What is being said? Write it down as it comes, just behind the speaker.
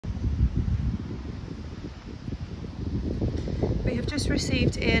We have just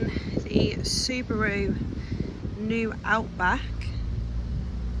received in the Subaru new Outback.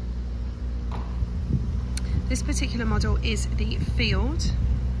 This particular model is the Field,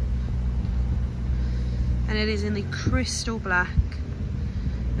 and it is in the crystal black.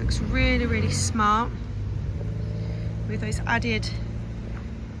 Looks really, really smart with those added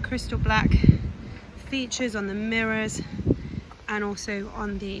crystal black features on the mirrors and also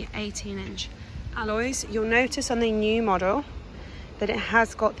on the 18-inch alloys. You'll notice on the new model that it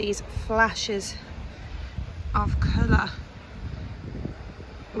has got these flashes of colour,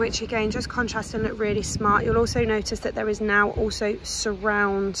 which again just contrast and look really smart. You'll also notice that there is now also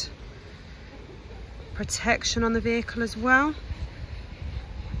surround protection on the vehicle as well.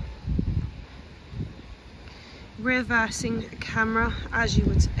 Reversing camera, as you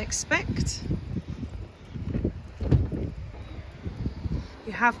would expect.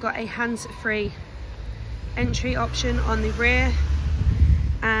 You have got a hands-free entry option on the rear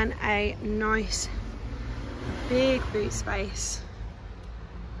and a nice big boot space,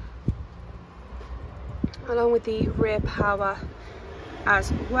 along with the rear power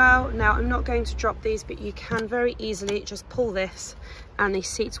as well. Now, I'm not going to drop these, but you can very easily just pull this and the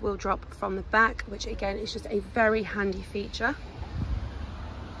seats will drop from the back, which again is just a very handy feature.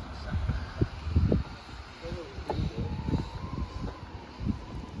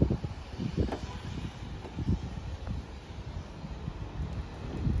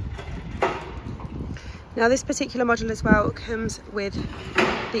 Now, this particular model as well comes with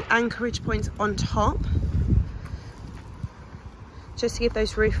the anchorage points on top, just to give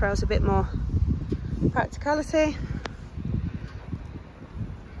those roof rails a bit more practicality.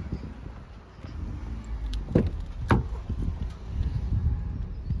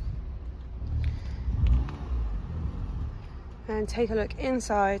 And take a look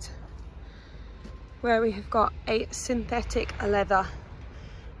inside, where we have got a synthetic leather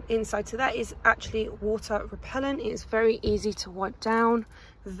inside. So that is actually water repellent. It is very easy to wipe down,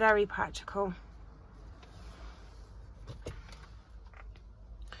 very practical.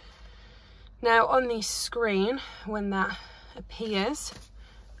 Now, on the screen, when that appears,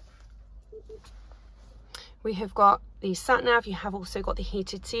 we have got the sat nav. You have also got the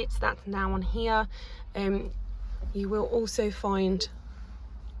heated seats. That's now on here. You will also find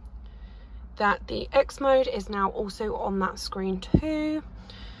that the X mode is now also on that screen too.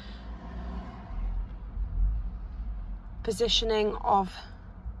 Positioning of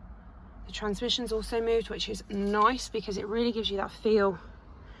the transmission's also moved, which is nice because it really gives you that feel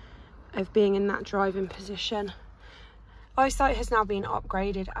of being in that driving position. Eyesight has now been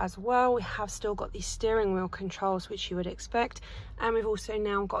upgraded as well. We have still got the steering wheel controls, which you would expect, and we've also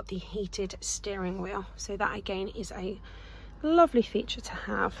now got the heated steering wheel. So that again is a lovely feature to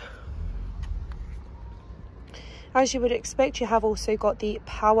have. As you would expect, you have also got the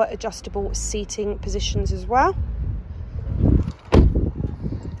power adjustable seating positions as well.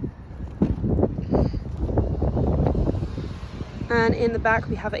 And in the back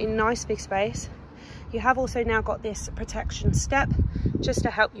we have a nice big space. You have also now got this protection step just to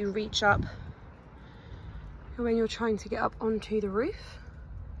help you reach up when you're trying to get up onto the roof.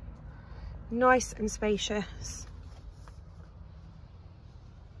 Nice and spacious.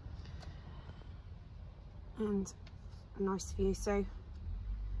 And a nice view. So,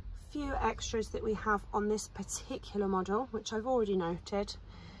 few extras that we have on this particular model, which I've already noted,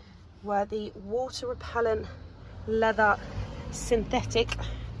 were the water repellent leather synthetic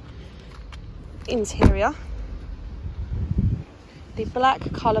interior, the black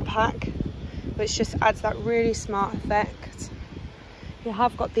colour pack, which just adds that really smart effect. You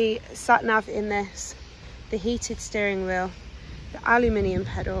have got the sat nav in this, the heated steering wheel, the aluminium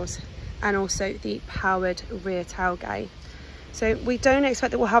pedals, and also the powered rear tailgate. So we don't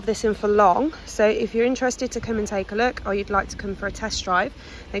expect that we'll have this in for long. So if you're interested to come and take a look, or you'd like to come for a test drive,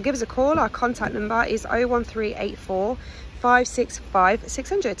 then give us a call. Our contact number is 01384 565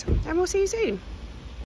 600, and we'll see you soon.